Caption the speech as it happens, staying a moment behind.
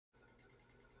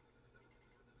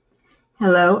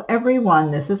Hello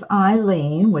everyone, this is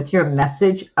Eileen with your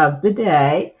message of the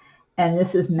day, and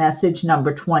this is message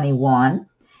number 21,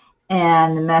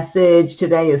 and the message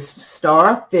today is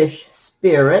Starfish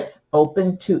Spirit,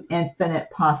 open to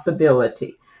infinite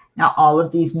possibility. Now all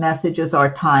of these messages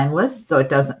are timeless, so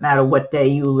it doesn't matter what day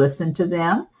you listen to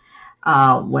them.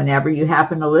 Whenever you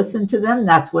happen to listen to them,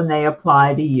 that's when they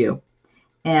apply to you.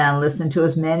 And listen to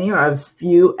as many or as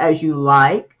few as you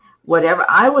like. Whatever,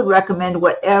 I would recommend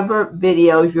whatever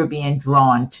videos you're being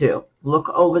drawn to. Look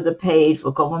over the page,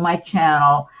 look over my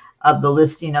channel of the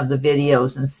listing of the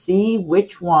videos and see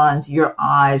which ones your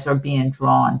eyes are being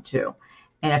drawn to.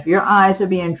 And if your eyes are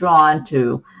being drawn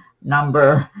to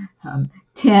number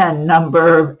 10,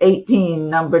 number 18,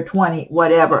 number 20,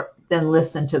 whatever, then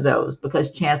listen to those,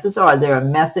 because chances are there are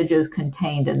messages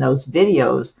contained in those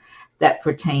videos that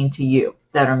pertain to you,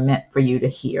 that are meant for you to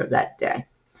hear that day.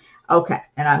 Okay,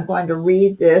 and I'm going to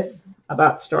read this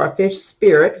about Starfish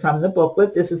Spirit from the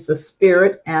booklet. This is the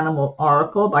Spirit Animal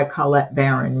Oracle by Colette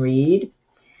Baron-Reid.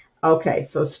 Okay,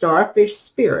 so Starfish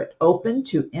Spirit, open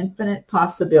to infinite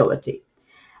possibility.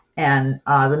 And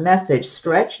the message,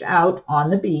 stretched out on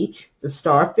the beach, the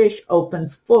starfish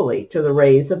opens fully to the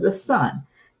rays of the sun,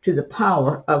 to the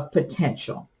power of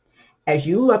potential. As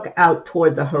you look out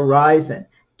toward the horizon,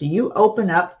 do you open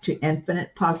up to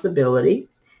infinite possibility?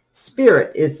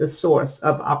 Spirit is the source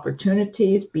of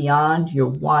opportunities beyond your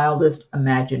wildest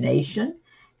imagination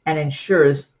and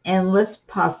ensures endless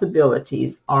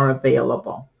possibilities are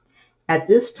available. At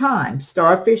this time,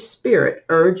 Starfish Spirit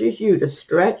urges you to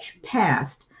stretch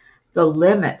past the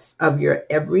limits of your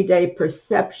everyday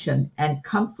perception and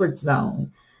comfort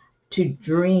zone to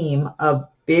dream of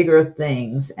bigger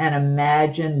things and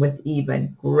imagine with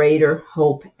even greater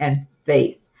hope and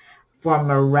faith. For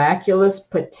miraculous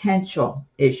potential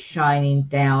is shining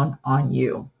down on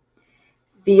you.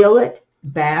 Feel it,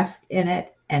 bask in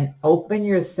it, and open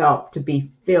yourself to be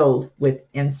filled with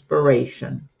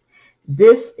inspiration.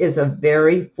 This is a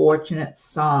very fortunate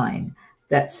sign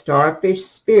that Starfish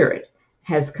Spirit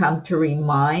has come to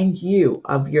remind you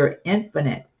of your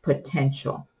infinite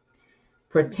potential.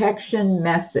 Protection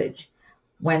message.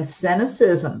 When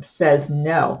cynicism says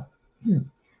no,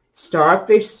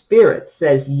 Starfish Spirit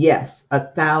says yes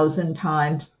 1,000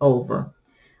 times over.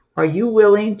 Are you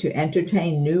willing to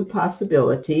entertain new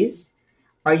possibilities?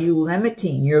 Are you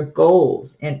limiting your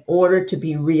goals in order to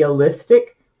be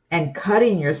realistic and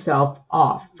cutting yourself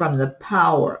off from the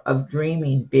power of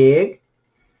dreaming big?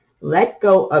 Let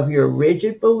go of your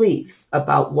rigid beliefs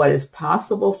about what is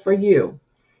possible for you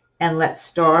and let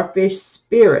Starfish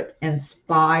Spirit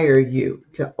inspire you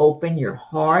to open your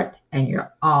heart and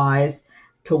your eyes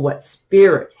to what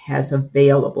Spirit has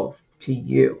available to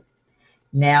you.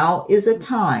 Now is a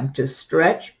time to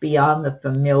stretch beyond the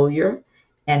familiar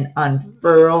and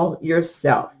unfurl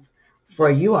yourself, for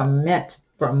you are meant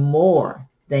for more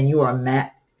than you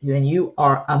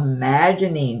are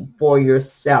imagining for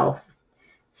yourself.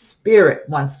 Spirit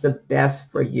wants the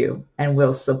best for you and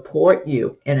will support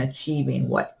you in achieving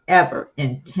whatever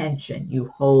intention you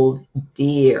hold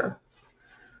dear.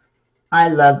 I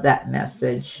love that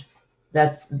message.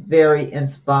 That's very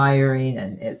inspiring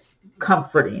and it's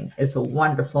comforting. It's a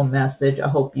wonderful message. I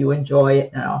hope you enjoy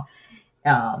it and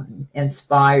are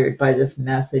inspired by this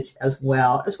message as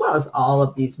well as all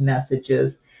of these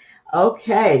messages.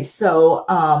 Okay, so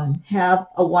have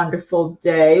a wonderful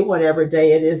day, whatever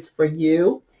day it is for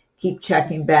you. Keep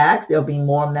checking back. There'll be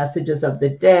more messages of the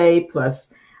day, plus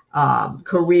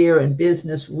career and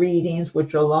business readings,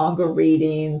 which are longer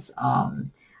readings,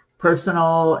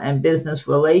 personal and business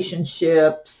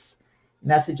relationships,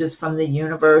 messages from the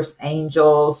universe,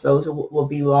 angels. Those will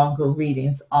be longer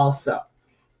readings also.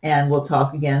 And we'll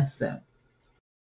talk again soon.